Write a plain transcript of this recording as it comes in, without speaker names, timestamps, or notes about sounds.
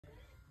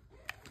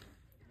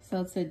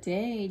So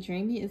today,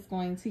 Dreamy is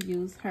going to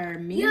use her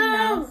Minnie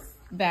Mouse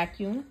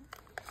vacuum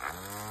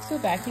to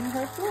vacuum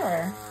her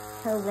floor.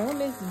 Her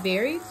room is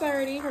very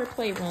dirty, her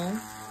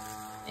playroom,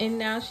 and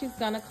now she's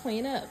gonna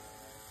clean up.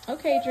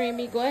 Okay,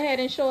 Dreamy, go ahead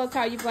and show us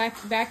how you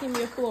vacuum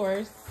your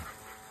floors.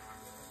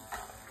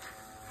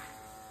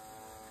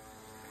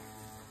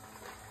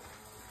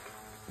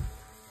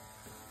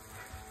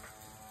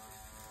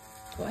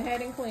 Go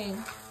ahead and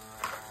clean.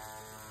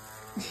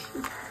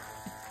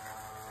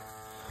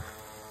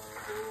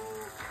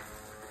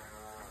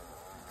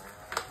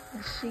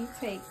 She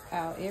takes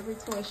out every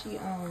toy she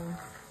owns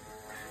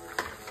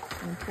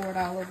and pour it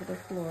all over the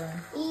floor.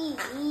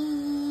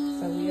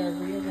 So we are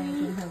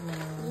rearranging her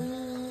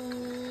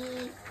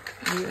room,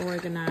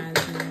 reorganizing,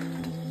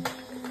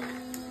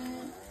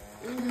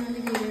 trying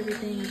to get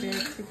everything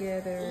back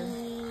together.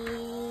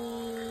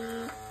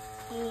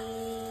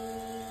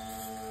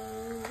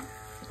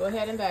 Go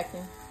ahead and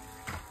vacuum.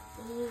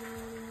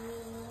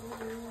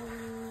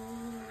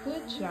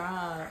 Good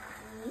job.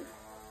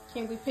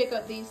 Can we pick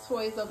up these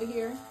toys over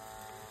here?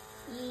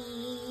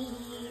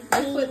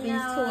 Let's put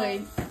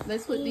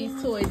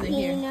these toys in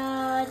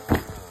here.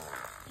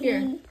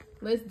 Here,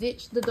 let's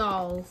ditch the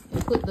dolls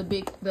and put the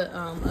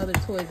other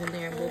toys in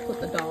there, and we'll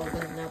put the dolls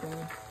in another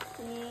one.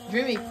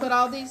 Dreamy, put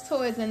all these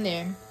toys in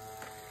there.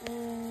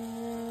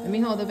 Let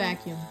me hold the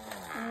vacuum.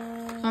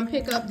 Come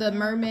pick up the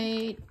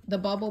mermaid, the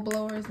bubble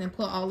blowers, and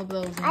put all of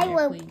those in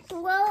there, please.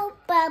 Blow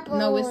bubbles.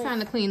 No, it's time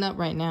to clean up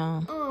right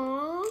now.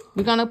 Aww.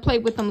 We're gonna play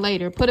with them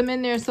later. Put them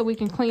in there so we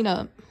can clean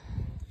up.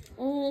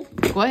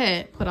 Go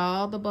ahead. Put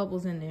all the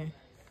bubbles in there.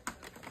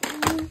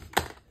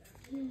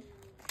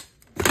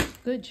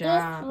 Good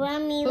job.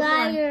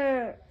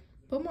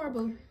 Put more,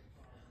 boo.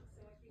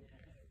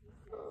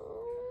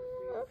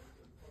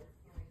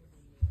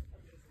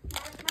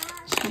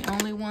 She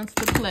only wants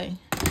to play.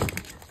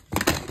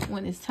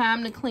 When it's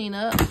time to clean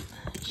up,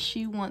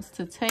 she wants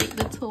to take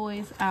the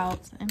toys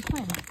out and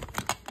play.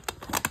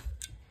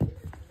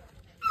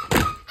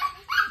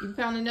 You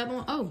found another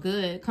one? Oh,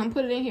 good. Come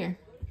put it in here.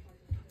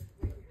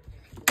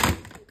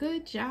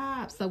 Good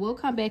job. So we'll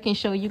come back and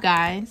show you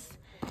guys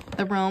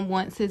the room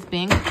once it's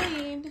been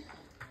cleaned.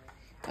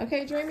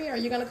 Okay, Dreamy, are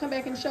you going to come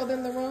back and show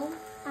them the room?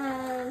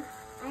 I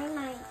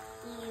might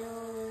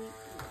use...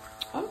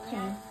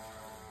 Okay.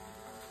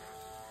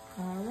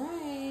 All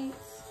right.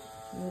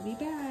 We'll be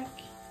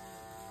back.